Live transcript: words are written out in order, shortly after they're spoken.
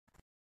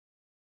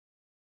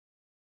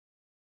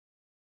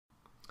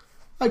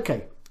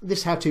Okay,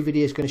 this how-to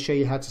video is going to show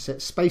you how to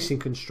set spacing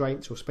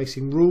constraints or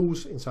spacing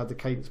rules inside the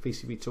Cadence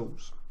PCB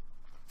tools.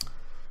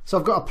 So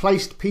I've got a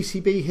placed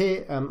PCB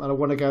here and I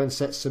want to go and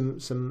set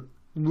some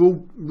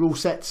rule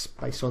sets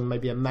based on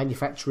maybe a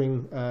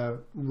manufacturing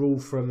rule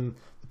from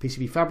the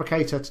PCB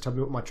fabricator to tell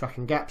me what my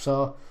tracking gaps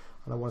are,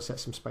 and I want to set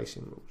some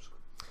spacing rules.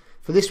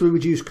 For this we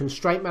would use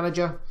Constraint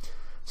Manager.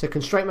 So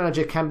Constraint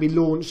Manager can be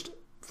launched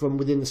from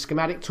within the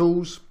schematic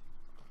tools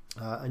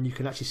and you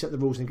can actually set the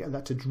rules and get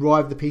that to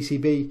drive the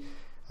PCB.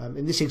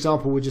 In this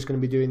example we're just going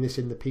to be doing this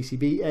in the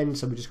PCB end,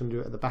 so we're just going to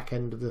do it at the back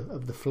end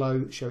of the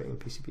flow, show it in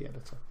PCB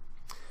Editor.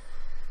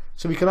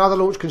 So we can either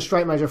launch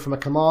Constraint Manager from a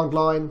command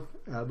line,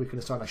 we can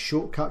assign a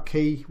shortcut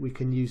key, we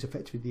can use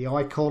effectively the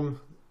icon,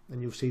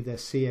 and you'll see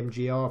there's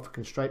CMGR for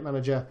Constraint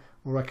Manager,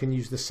 or I can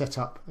use the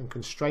Setup and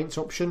Constraints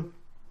option.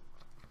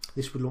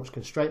 This would launch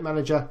Constraint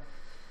Manager.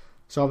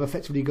 So I've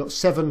effectively got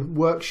 7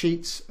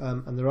 worksheets,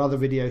 and there are other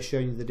videos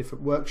showing you the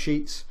different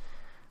worksheets.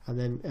 And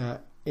then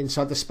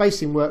inside the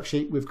spacing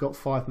worksheet we've got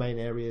 5 main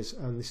areas,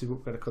 and this is what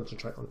we're going to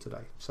concentrate on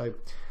today. So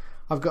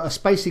I've got a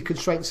spacing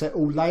constraint set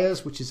all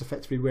layers, which is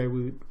effectively where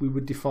we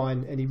would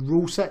define any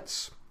rule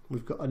sets.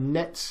 We've got a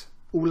net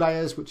all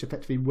layers, which is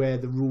effectively where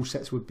the rule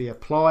sets would be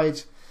applied.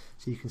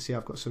 So you can see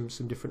I've got some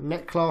different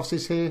net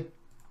classes here.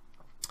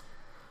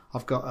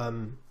 I've got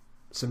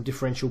some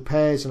differential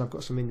pairs, and I've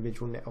got some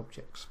individual net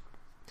objects.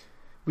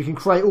 We can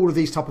create all of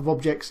these type of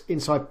objects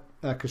inside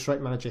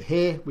Constraint Manager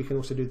here. We can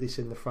also do this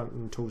in the front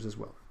end tools as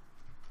well.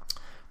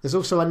 There's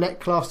also a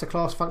net class to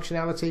class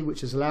functionality,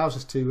 which allows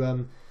us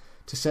to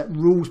set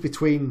rules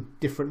between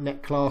different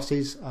net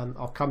classes.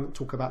 I'll come and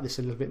talk about this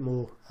a little bit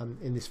more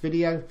in this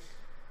video.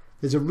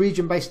 There's a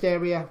region based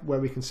area where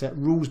we can set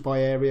rules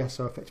by area.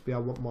 So effectively I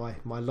want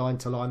my line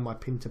to line, my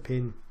pin to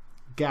pin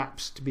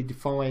gaps to be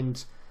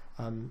defined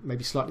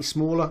maybe slightly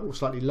smaller or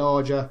slightly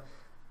larger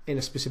in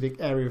a specific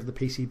area of the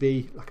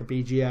PCB, like a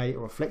BGA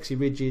or a flexi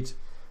rigid,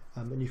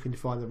 and you can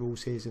define the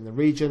rules here in the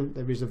region.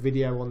 There is a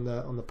video on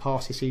the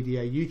Parsis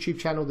EDA YouTube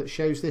channel that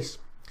shows this.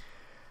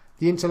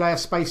 The interlayer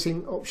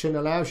spacing option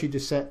allows you to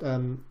set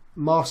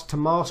mask to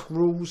mask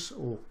rules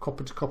or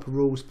copper to copper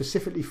rules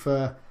specifically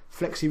for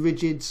flexi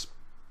rigids.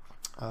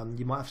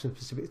 You might have some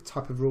specific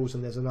type of rules,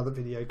 and there's another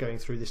video going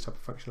through this type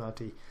of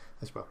functionality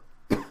as well.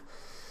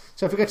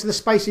 So if we go to the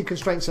spacing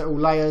constraints at all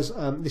layers,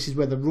 this is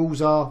where the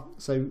rules are.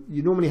 So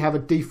you normally have a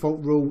default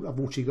rule. I've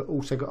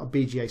also got a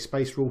BGA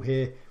space rule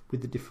here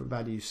with the different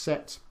values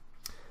set.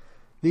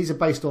 These are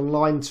based on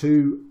line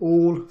to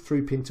all,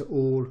 through pin to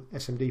all,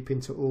 SMD pin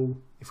to all.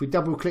 If we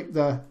double click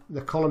the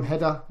column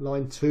header,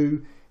 line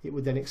 2, it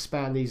would then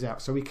expand these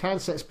out. So we can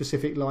set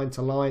specific line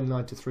to line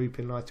to through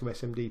pin, line to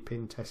SMD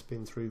pin, test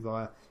pin, through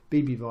via,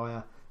 BB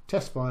via,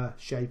 test via,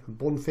 shape and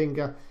bond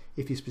finger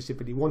if you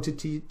specifically wanted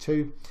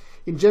to.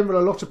 In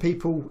general, a lot of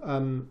people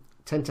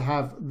tend to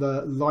have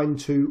the line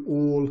to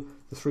all,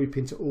 the through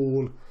pin to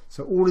all.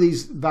 So all of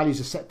these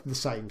values are set to the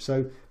same.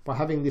 So by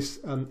having this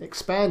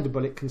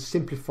expandable, it can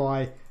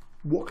simplify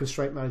what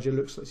Constraint Manager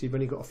looks like. So you've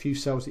only got a few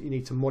cells that you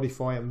need to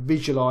modify and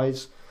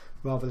visualize,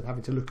 rather than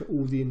having to look at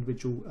all the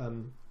individual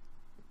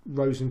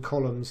rows and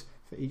columns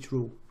for each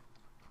rule.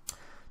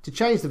 To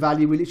change the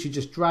value, we literally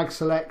just drag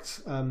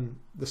select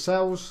the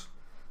cells.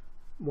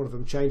 One of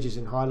them changes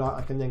in highlight.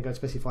 I can then go and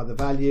specify the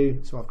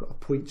value. So I've got a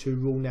 0.2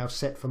 rule now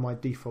set for my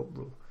default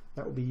rule.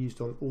 That will be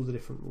used on all the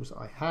different rules that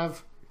I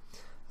have.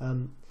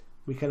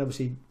 We can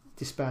obviously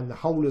disband the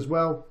whole as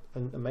well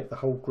and make the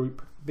whole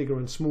group bigger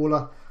and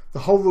smaller. The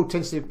whole rule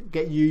tends to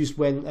get used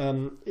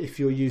when if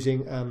you're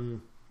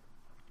using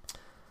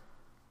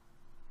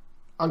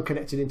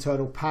unconnected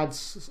internal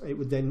pads, it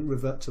would then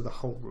revert to the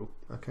whole rule.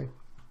 Okay.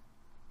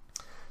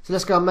 So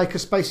let's go and make a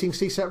spacing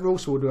C-set rule.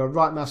 So we'll do a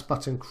right mouse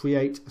button,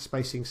 create a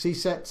spacing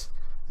C-set.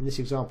 In this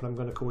example, I'm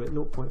going to call it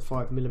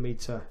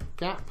 0.5mm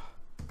gap.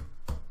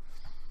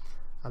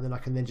 And then I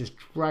can then just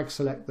drag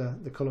select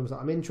the columns that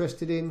I'm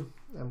interested in,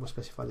 and we'll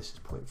specify this as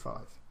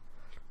 0.5.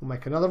 We'll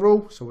make another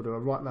rule. So we'll do a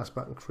right mouse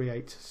button,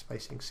 create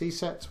spacing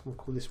C-set. We'll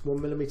call this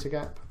 1mm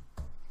gap.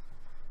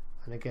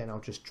 And again, I'll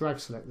just drag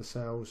select the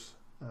cells,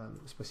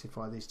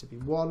 specify these to be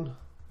 1.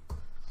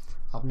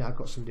 I've now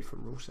got some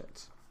different rule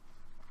sets.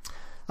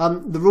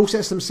 The rule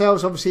sets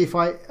themselves, obviously, if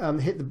I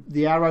hit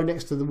the arrow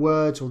next to the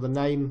words or the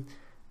name,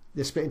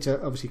 they're split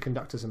into obviously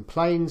conductors and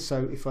planes.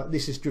 So if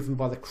this is driven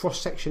by the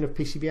cross section of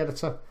PCB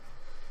Editor.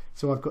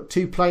 So I've got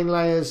 2 plane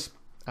layers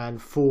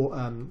and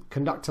 4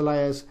 conductor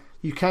layers.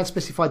 You can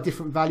specify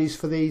different values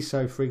for these.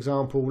 So for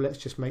example, let's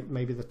just make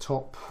maybe the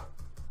top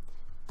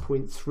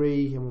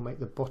 0.3 and we'll make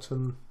the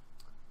bottom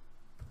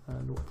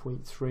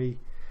 0.3.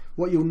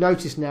 What you'll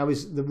notice now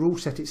is the rule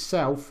set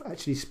itself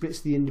actually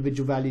splits the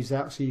individual values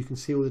out, so you can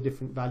see all the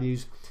different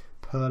values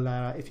per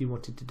layer if you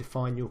wanted to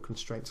define your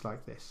constraints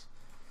like this.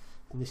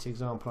 In this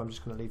example, I'm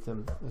just going to leave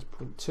them as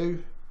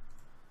 0.2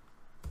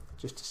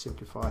 just to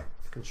simplify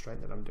the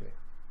constraint that I'm doing.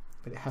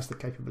 But it has the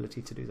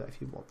capability to do that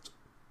if you want.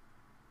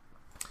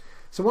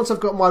 So once I've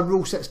got my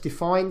rule sets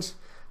defined,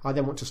 I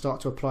then want to start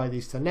to apply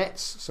these to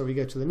nets. So we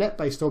go to the net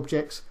based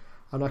objects.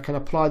 and I can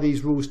apply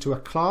these rules to a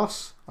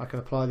class. I can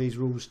apply these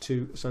rules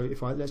to, so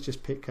if I, let's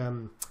just pick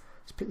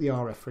let's pick the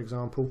RF for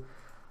example.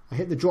 I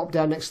hit the drop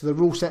down next to the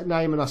rule set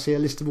name and I see a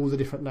list of all the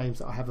different names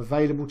that I have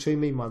available to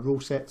me, my rule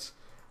sets.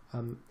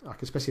 I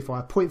can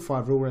specify a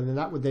 0.5 rule, and then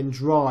that would then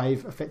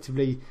drive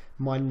effectively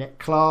my net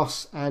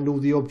class and all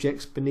the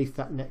objects beneath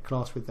that net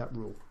class with that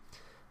rule.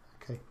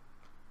 Okay.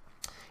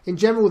 In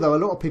general though, a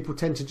lot of people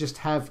tend to just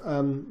have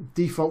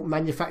default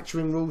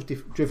manufacturing rules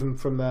driven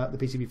from the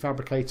PCB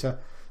fabricator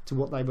to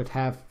what they would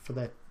have for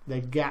their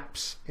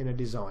gaps in a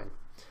design.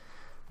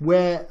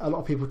 Where a lot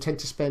of people tend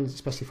to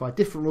specify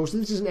different rules,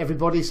 and this isn't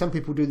everybody, some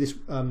people do this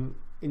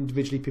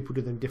individually, people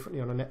do them differently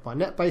on a net by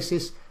net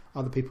basis,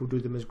 other people do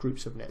them as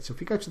groups of nets. So if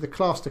we go to the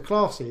class to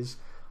classes,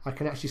 I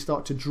can actually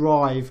start to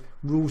drive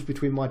rules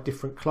between my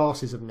different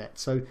classes of net.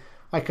 So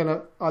I can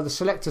either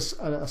select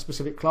a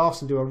specific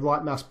class and do a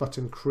right mouse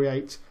button,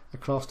 create a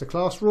class to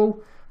class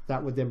rule.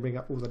 That would then bring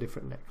up all the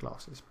different net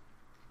classes.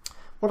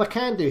 What I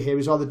can do here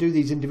is either do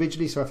these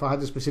individually, so if I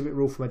had a specific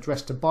rule from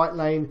address to byte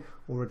lane,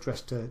 or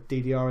address to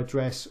DDR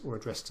address, or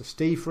address to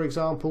Steve for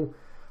example,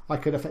 I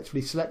could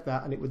effectively select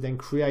that and it would then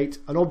create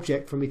an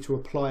object for me to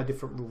apply a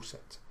different rule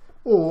set.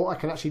 Or I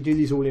can actually do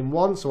these all in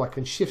one, so I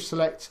can shift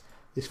select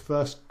this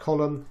first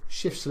column,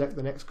 shift select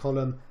the next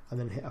column, and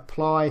then hit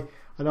apply,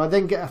 and I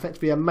then get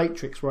effectively a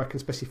matrix where I can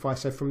specify,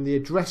 so from the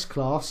address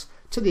class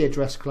to the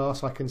address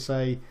class I can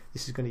say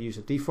this is going to use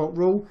a default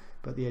rule,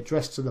 but the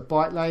address to the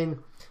byte lane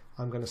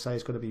I'm going to say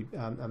it's going to be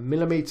a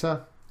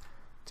millimeter,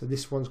 to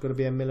this one's going to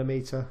be a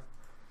millimeter,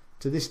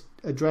 to this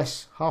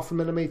address 0.5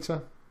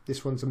 millimeter,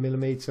 this one's a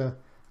millimeter,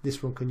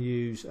 this one can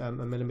use a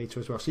millimeter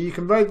as well. So you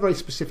can very, very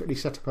specifically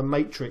set up a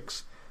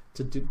matrix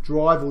to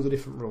drive all the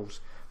different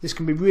rules. This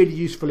can be really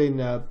useful in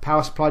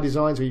power supply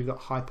designs where you've got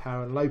high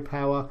power and low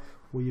power,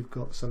 or you've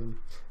got some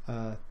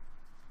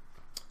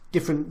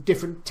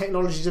different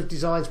technologies of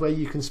designs where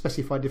you can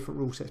specify different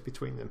rule sets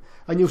between them.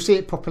 And you'll see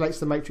it populates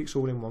the matrix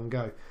all in one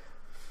go.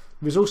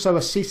 There's also a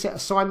CSET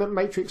assignment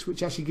matrix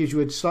which actually gives you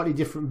a slightly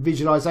different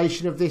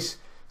visualization of this,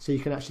 so you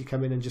can actually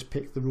come in and just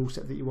pick the rule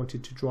set that you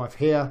wanted to drive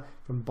here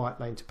from byte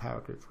lane to power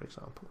group for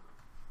example.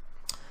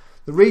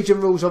 The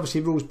region rules,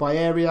 obviously rules by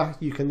area.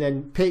 You can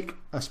then pick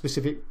a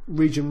specific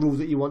region rule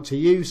that you want to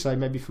use, so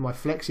maybe for my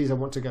flexes I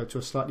want to go to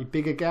a slightly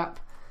bigger gap,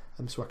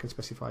 so I can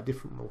specify a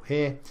different rule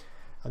here.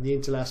 And the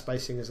interlayer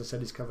spacing, as I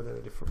said, is covered in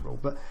a different rule,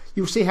 but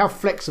you'll see how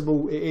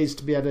flexible it is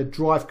to be able to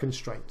drive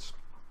constraints.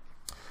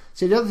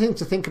 So the other thing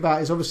to think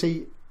about is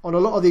obviously on a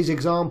lot of these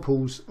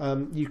examples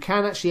you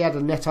can actually add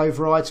a net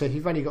override. So if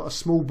you've only got a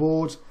small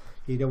board,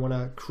 you don't want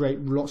to create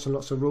lots and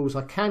lots of rules,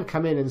 I can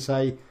come in and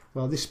say,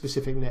 well, this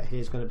specific net here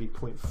is going to be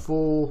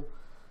 0.4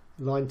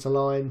 line to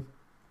line,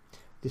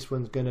 this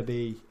one's going to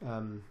be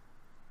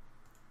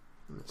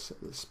let's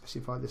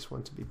specify this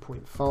one to be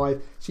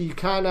 0.5. So you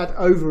can add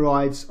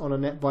overrides on a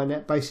net by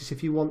net basis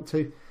if you want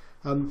to.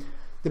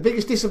 The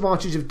biggest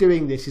disadvantage of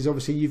doing this is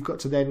obviously you've got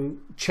to then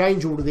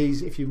change all of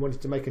these. If you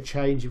wanted to make a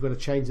change, you've got to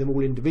change them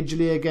all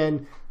individually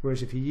again,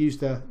 whereas if you use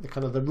the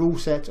kind of the rule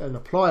set and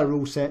apply a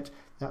rule set,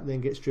 that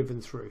then gets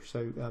driven through.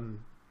 So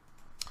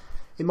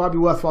it might be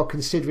worthwhile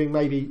considering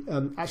maybe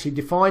actually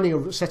defining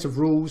a set of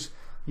rules.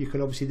 You can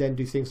obviously then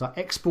do things like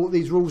export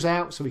these rules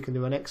out, so we can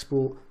do an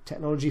export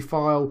technology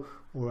file,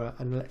 or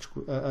an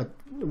electrical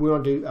we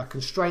want to do a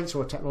constraints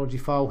or a technology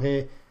file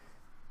here,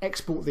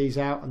 export these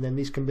out, and then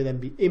these can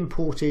be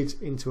imported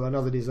into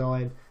another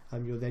design,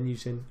 and you're then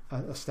using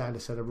a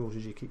standard set of rules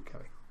as you keep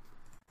going.